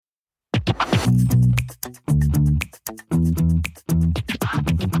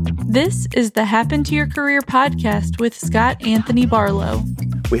This is the Happen to Your Career podcast with Scott Anthony Barlow.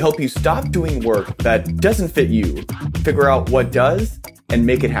 We help you stop doing work that doesn't fit you, figure out what does, and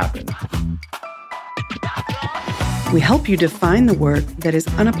make it happen. We help you define the work that is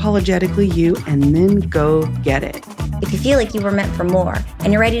unapologetically you and then go get it. If you feel like you were meant for more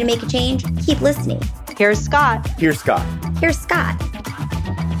and you're ready to make a change, keep listening. Here's Scott. Here's Scott. Here's Scott.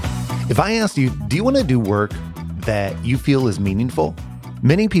 If I asked you, do you want to do work that you feel is meaningful?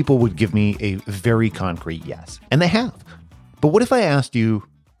 Many people would give me a very concrete yes, and they have. But what if I asked you,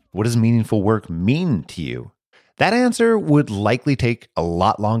 what does meaningful work mean to you? That answer would likely take a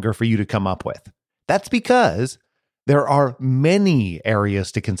lot longer for you to come up with. That's because there are many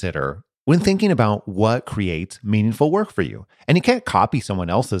areas to consider when thinking about what creates meaningful work for you. And you can't copy someone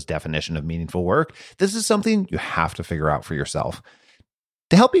else's definition of meaningful work. This is something you have to figure out for yourself.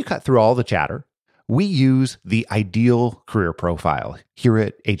 To help you cut through all the chatter, we use the Ideal Career Profile here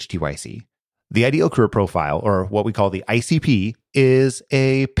at HTYC. The Ideal Career Profile, or what we call the ICP, is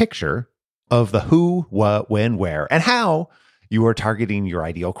a picture of the who, what, when, where, and how you are targeting your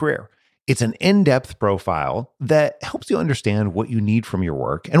ideal career. It's an in-depth profile that helps you understand what you need from your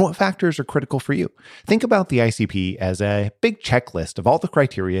work and what factors are critical for you. Think about the ICP as a big checklist of all the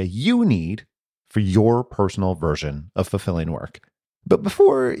criteria you need for your personal version of fulfilling work. But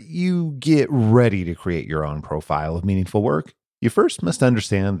before you get ready to create your own profile of meaningful work, you first must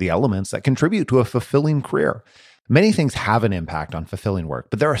understand the elements that contribute to a fulfilling career. Many things have an impact on fulfilling work,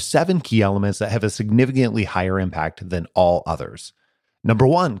 but there are 7 key elements that have a significantly higher impact than all others. Number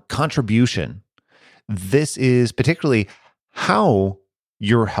 1, contribution. This is particularly how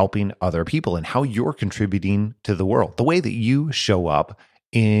you're helping other people and how you're contributing to the world, the way that you show up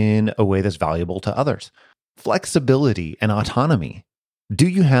in a way that's valuable to others. Flexibility and autonomy. Do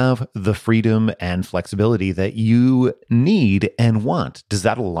you have the freedom and flexibility that you need and want? Does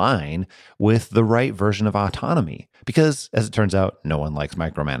that align with the right version of autonomy? Because as it turns out, no one likes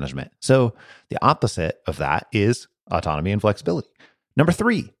micromanagement. So the opposite of that is autonomy and flexibility. Number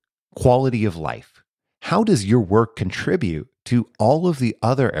 3, quality of life. How does your work contribute to all of the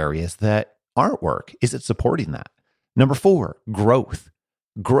other areas that aren't work? Is it supporting that? Number 4, growth.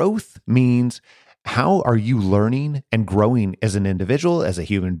 Growth means how are you learning and growing as an individual, as a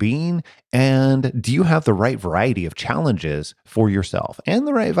human being? And do you have the right variety of challenges for yourself and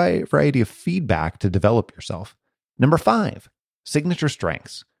the right variety of feedback to develop yourself? Number 5, signature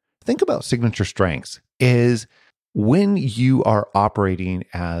strengths. Think about signature strengths is when you are operating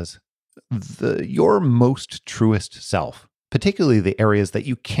as your most truest self, particularly the areas that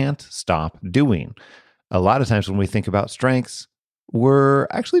you can't stop doing. A lot of times when we think about strengths, we're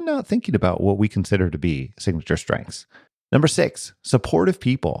actually not thinking about what we consider to be signature strengths. Number 6, supportive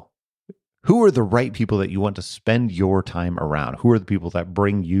people. Who are the right people that you want to spend your time around? Who are the people that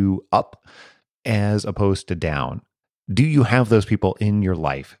bring you up as opposed to down? Do you have those people in your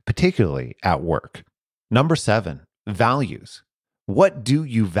life, particularly at work? Number 7, values. What do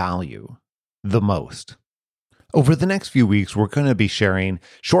you value the most? Over the next few weeks, we're going to be sharing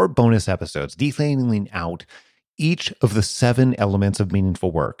short bonus episodes detailing out each of the 7 elements of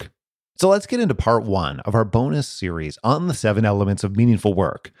meaningful work. So let's get into part 1 of our bonus series on the 7 elements of meaningful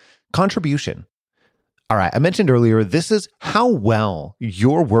work. Contribution. All right, I mentioned earlier, this is how well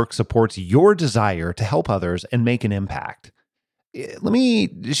your work supports your desire to help others and make an impact. Let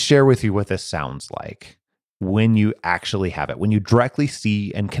me share with you what this sounds like when you actually have it, when you directly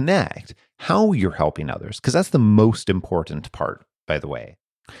see and connect how you're helping others, because that's the most important part, by the way.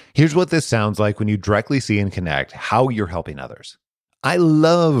 Here's what this sounds like when you directly see and connect how you're helping others. I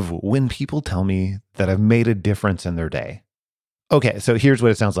love when people tell me that I've made a difference in their day. Okay, so here's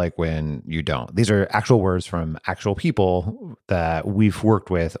what it sounds like when you don't. These are actual words from actual people that we've worked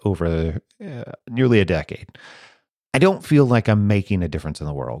with over nearly a decade. I don't feel like I'm making a difference in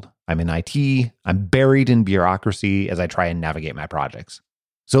the world. I'm in IT. I'm buried in bureaucracy as I try and navigate my projects.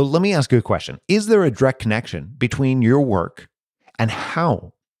 So let me ask you a question. Is there a direct connection between your work and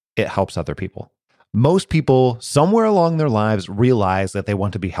how it helps other people? Most people, somewhere along their lives, realize that they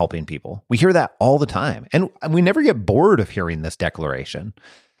want to be helping people. We hear that all the time, and we never get bored of hearing this declaration.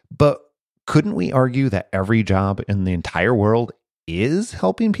 But couldn't we argue that every job in the entire world is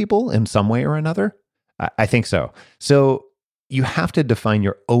helping people in some way or another? I think so. So you have to define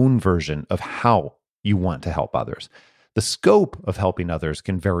your own version of how you want to help others. The scope of helping others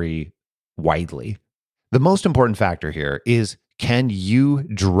can vary widely. The most important factor here is, can you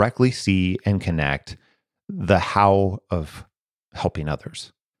directly see and connect the how of helping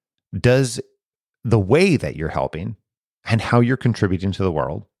others? Does the way that you're helping and how you're contributing to the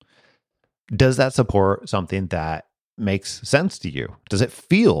world, Does that support something that makes sense to you? Does it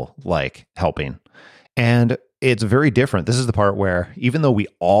feel like helping? And it's very different. This is the part where even though we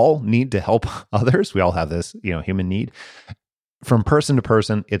all need to help others, we all have this, human need. From person to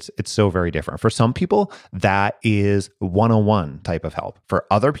person, it's so very different. For some people, that is one-on-one type of help. For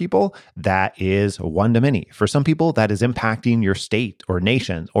other people, that is one-to-many. For some people, that is impacting your state or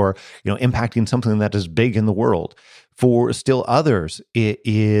nation, or impacting something that is big in the world. For still others, it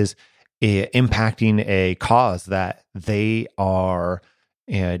is impacting a cause that they are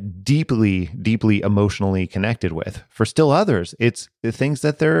deeply, deeply emotionally connected with. For still others, it's the things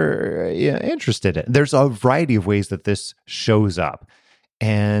that they're interested in. There's a variety of ways that this shows up,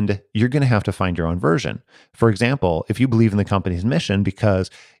 and you're going to have to find your own version. For example, if you believe in the company's mission because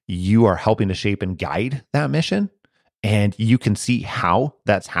you are helping to shape and guide that mission, and you can see how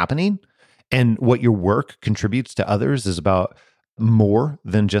that's happening, and what your work contributes to others is about more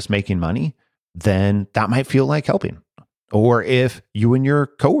than just making money, then that might feel like helping. Or if you and your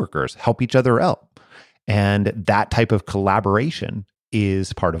coworkers help each other out, and that type of collaboration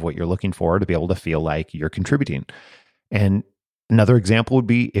is part of what you're looking for to be able to feel like you're contributing. And another example would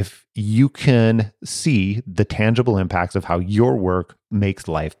be if you can see the tangible impacts of how your work makes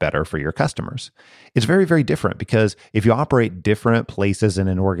life better for your customers. It's very, very different, because if you operate different places in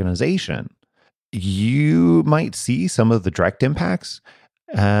an organization, you might see some of the direct impacts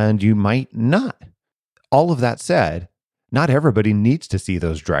and you might not. All of that said, not everybody needs to see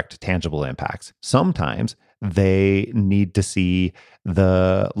those direct, tangible impacts. Sometimes they need to see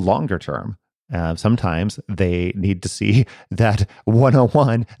the longer term. Sometimes they need to see that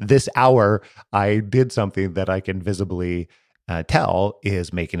one-on-one, this hour, I did something that I can visibly tell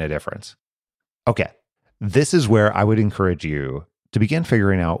is making a difference. Okay, this is where I would encourage you to begin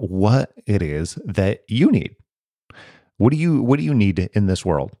figuring out what it is that you need. What do you need in this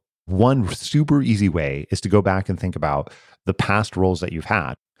world? One super easy way is to go back and think about the past roles that you've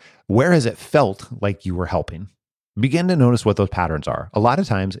had. Where has it felt like you were helping? Begin to notice what those patterns are. A lot of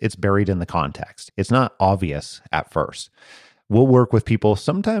times it's buried in the context. It's not obvious at first. We'll work with people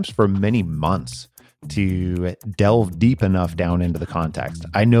sometimes for many months to delve deep enough down into the context.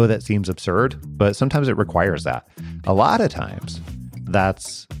 I know that seems absurd, but sometimes it requires that. A lot of times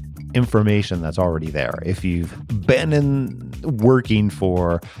that's information that's already there. If you've been working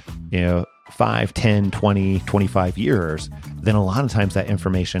for, 5, 10, 20, 25 years, then a lot of times that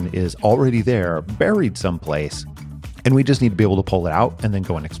information is already there, buried someplace, and we just need to be able to pull it out and then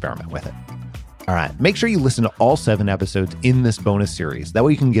go and experiment with it. All right, make sure you listen to all 7 episodes in this bonus series. That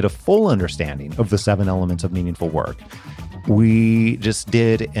way you can get a full understanding of the 7 elements of meaningful work. We just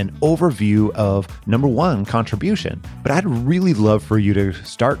did an overview of number 1, contribution, but I'd really love for you to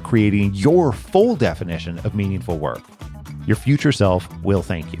start creating your full definition of meaningful work. Your future self will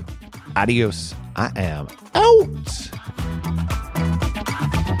thank you. Adios. I am out.